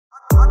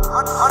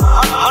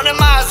100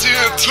 miles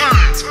here too.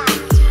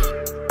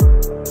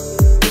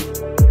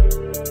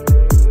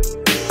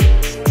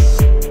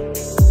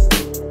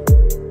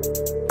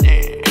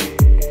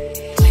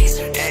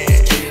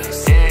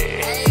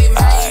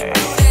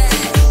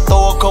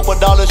 Couple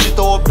dollars, she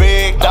throw it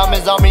big.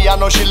 Diamonds on me, I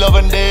know she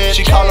loving this.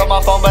 She call up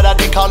my phone, but I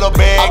didn't call her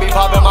back. I be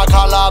popping my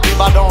collar, I be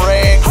by them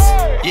racks.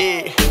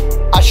 Yeah,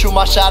 I shoot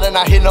my shot and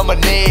I hit on my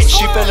neck.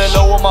 She feeling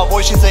low with my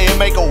voice, she say it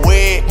make her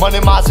wet. Money,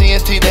 my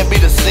CNT, that be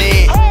the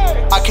set.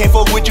 I can't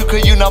fuck with you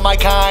cause you not my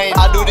kind.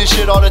 I do this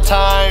shit all the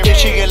time. If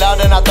she get loud,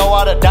 then I throw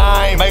out a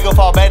dime. Make her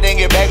fall back, then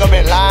get back up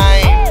in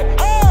line.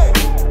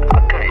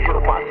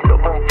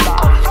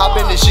 I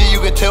been the shit,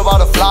 you can tell by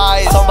the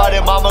flies. Somebody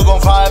mama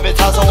gon' cry every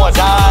time someone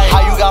die.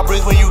 How you got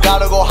bricks when you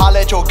gotta go holler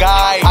at your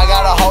guy? I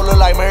got a holder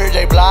like Mary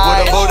J.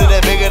 Blige, with a booty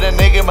that bigger than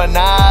Nicki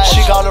Minaj.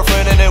 She call her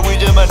friend and then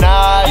we just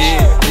menage.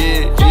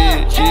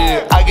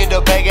 Yeah. I get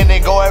the bag and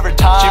then go every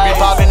time. She be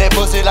popping that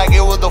pussy like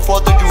it was the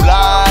 4th of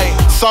July.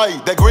 Say,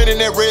 that green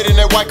and that red and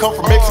that white come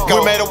from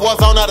Mexico. We made a war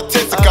zone out of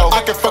Texaco.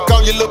 I can fuck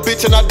on your little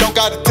bitch and I don't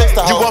got a text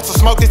her. You want some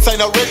smoke, this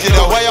ain't no Reggie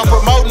though. The way I'm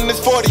promoting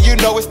this 40, you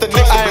know it's the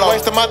next I ain't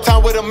wasting my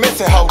time with a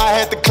missing hoe. I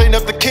had to clean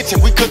up the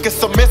kitchen, we cooking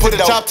some missing. Put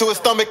a chop to his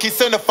stomach, he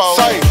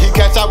centerfold. Say, he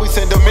catch out, we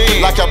send him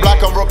in. Like your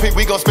block on repeat,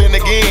 we gon' spin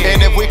again.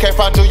 And if we can't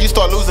find you, you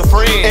start losing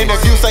friends. And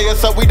if you say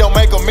it's up, we don't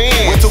make them in.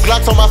 With 2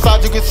 Glocks on my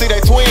side, you can see they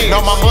twins.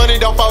 No, my money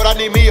don't fold, I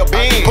need me a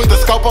bean. Put the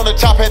scope on the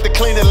chop, had to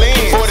clean the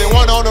lens.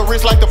 41 on the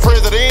wrist like the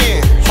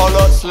president. Hold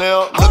up,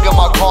 Slim, look at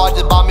my car,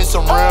 just buy me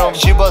some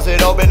rims. She bust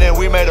it open and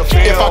we made a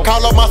film. If I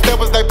call up my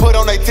steppers, they put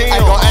on their team.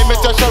 Ain't gon' aim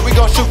at your shirt, we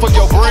gon' shoot for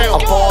your brim.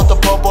 I'm pouring the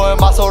purple in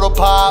my soda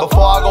pop.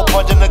 Before I go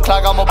punch in the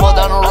clock, I'ma bust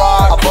down the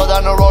rock. I bust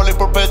down the rolling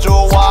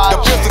perpetual watch.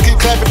 The pistol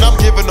keep clapping, I'm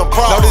giving them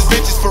props. No, this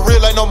bitch is for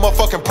real, ain't no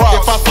motherfucking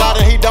props. If I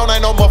slide and he don't,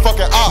 ain't no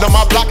motherfucking ops. No,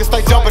 my block is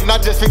stay jumping,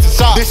 not just fixing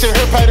shots. This shit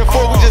here paid in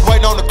full, we just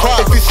waiting on the crop.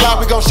 If we slide,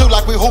 we gon' shoot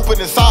like we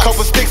hooping in socks.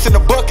 Couple sticks in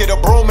the bucket, a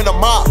broom and a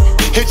mop.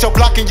 Hit your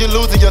block and you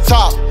losing your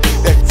top.